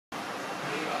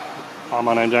Hi,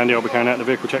 my name's Andy. I'll be carrying out the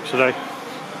vehicle checks today.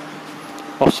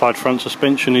 Offside front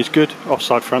suspension is good.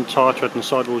 Offside front tyre tread and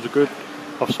sidewalls are good.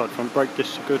 Offside front brake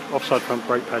discs are good. Offside front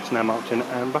brake pads now marked in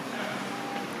amber.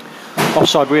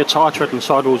 Offside rear tyre tread and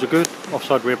sidewalls are good.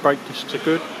 Offside rear brake discs are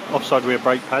good. Offside rear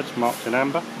brake pads marked in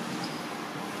amber.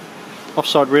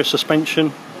 Offside rear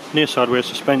suspension, near side rear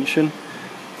suspension,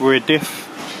 rear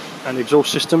diff and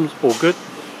exhaust systems all good.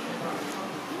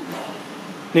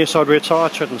 Near side rear tyre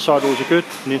tread and sidewalls are good.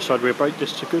 Near side rear brake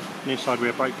discs are good. Near side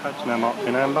rear brake pads now marked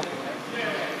in amber.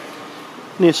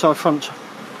 Near side front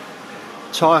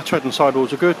tyre tread and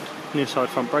sidewalls are good. Near side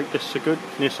front brake discs are good.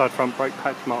 Near side front brake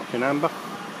pads marked in amber.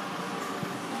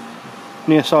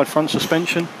 Near side front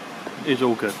suspension is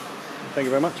all good. Thank you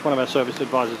very much. One of our service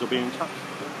advisors will be in touch.